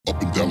Up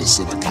in Dallas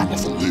and I came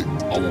off a lick.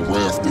 I'm a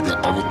raft, nigga,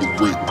 I want the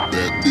brick.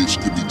 Bad bitch,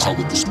 give me time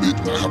with the spit.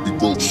 Not happy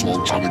broke, so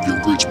I'm tryna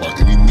get rich. By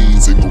any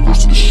means, ain't no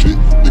rush to the shit.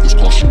 Niggas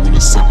cost you in a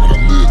sec when I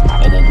live.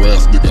 I'm a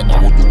raft, nigga, I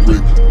want the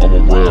brick. I'm a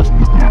raft,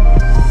 nigga.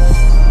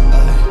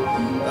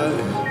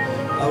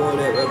 I want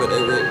that rubber,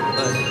 that rip.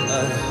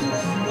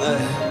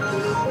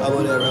 I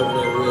want that rubber,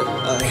 that rip.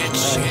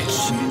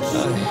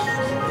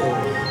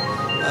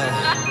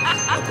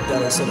 Up in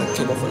Dallas and I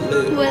came off a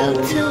lick.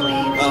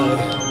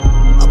 Will2wavyyy.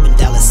 Up in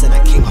Dallas and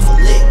I came off a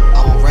lick.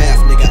 I'm a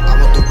raft, nigga, I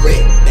want the brick.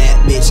 Bad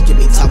bitch, give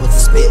me time with the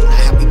spit. Not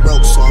happy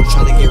broke, so I'm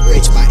tryna get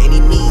rich. By any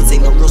means,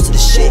 ain't no rules to the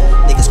shit.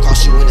 Niggas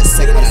cross you in a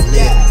sec when I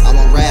live.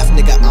 I'm a raft,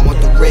 nigga, I want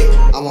the brick.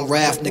 I'm a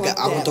raft, nigga,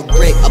 I want the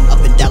brick.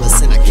 Up in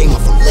Dallas and I came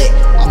off a lick.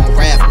 I'm a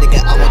raft,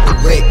 nigga, I want the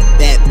brick.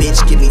 Bad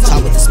bitch, give me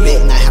time with the spit.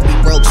 Not happy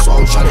broke, so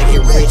I'm tryna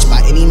get rich. By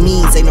any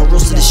means, ain't no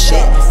rules to the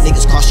shit.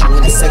 Niggas cross you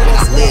in a sec when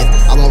I live.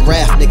 I'm a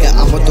raft, nigga,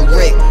 I want the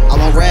brick.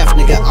 I'm a raft,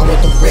 nigga, I want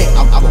the brick.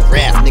 I'm a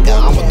raft, nigga,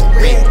 I want the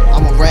brick.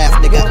 I'm a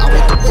raft, nigga, I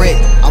want the brick.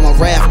 I'm a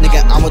raft,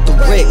 nigga, I want the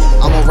brick.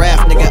 I'm a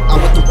raft, nigga, I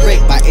want the brick.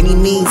 By any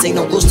means, ain't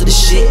no rules to the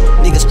shit.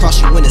 Niggas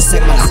cross you in a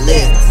sec when I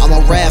live. I'm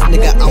a raft,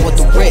 nigga, I want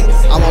the brick.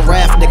 I'm a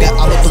raft, nigga,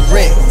 I want the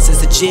brick.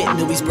 Since the jit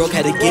knew he's broke,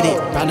 had to get it.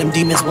 Round them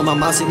demons when my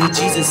mom said need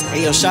Jesus.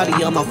 Hey yo, shawty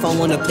on my phone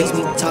wanna please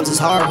me. Times is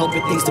hard,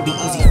 hoping things to be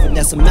easy.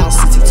 Finesse him out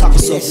since he talking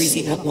so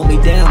greasy. Want me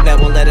down, bad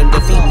won't let him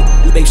defeat me.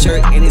 New babe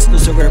shirt and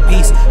exclusive rare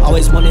piece.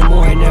 Always wanted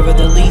more and never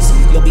the least.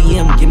 Yo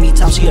BM, give me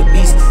top, she a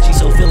beast. She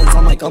so feelings,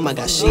 I'm like, oh my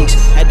god, sheesh.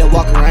 Had to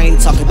walk her, I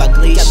ain't talking about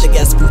glee. Got the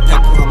gas proof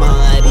pack on my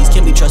IDs.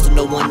 Can't be trusted,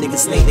 no one nigga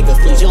snake, nigga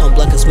fleas. You on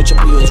blood can switch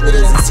up you as real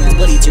as it seems.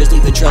 Bloody tears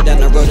leave a trail down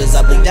the road as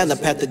I bleed down the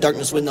path of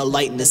darkness with no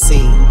light in the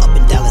scene. Up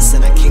in Dallas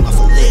and I came off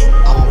a lid.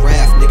 I'm a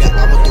raft, nigga,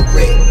 I want the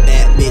brick.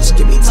 Bad bitch,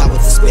 give me time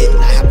with the spit.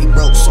 Not happy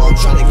broke, so I'm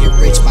tryna get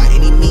rich. By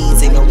any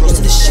means, ain't no rules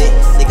to the shit.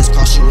 Niggas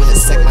cross you in a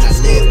sec when I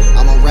live.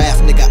 I'm a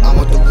raft, nigga, I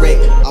want the brick.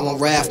 I'm a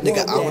raft,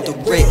 nigga, I want the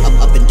brick.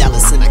 Up in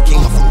Dallas and I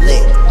came off a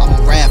lid. I'm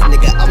a raft,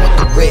 nigga, I want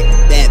the brick.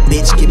 Bad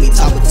bitch, give me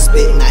time with the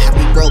spit. Not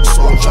happy broke,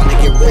 so I'm tryna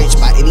get rich.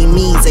 By any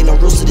means, ain't no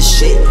rules to the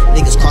shit.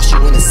 Niggas cross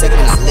you in a sec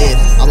when I live.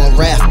 I'm a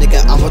raft,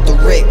 nigga, I want the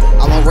brick.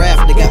 I'm a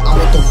raft, nigga, I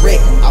want the brick.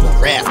 I'm a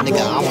raft,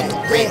 nigga, I want the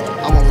brick.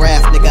 I'm a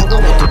raft, nigga, I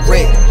want the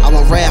brick. I'm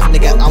a raft,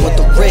 nigga, I want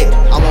the brick.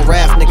 I'm a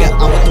raft, nigga,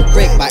 I want the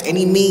brick. By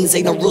any means,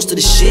 ain't no rules to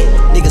the shit.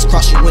 Niggas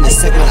cross you in a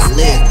sec when I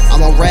live.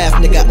 I'm a raft,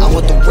 nigga, I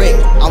want the brick.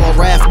 I'm a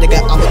raft, nigga,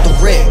 I want the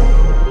brick.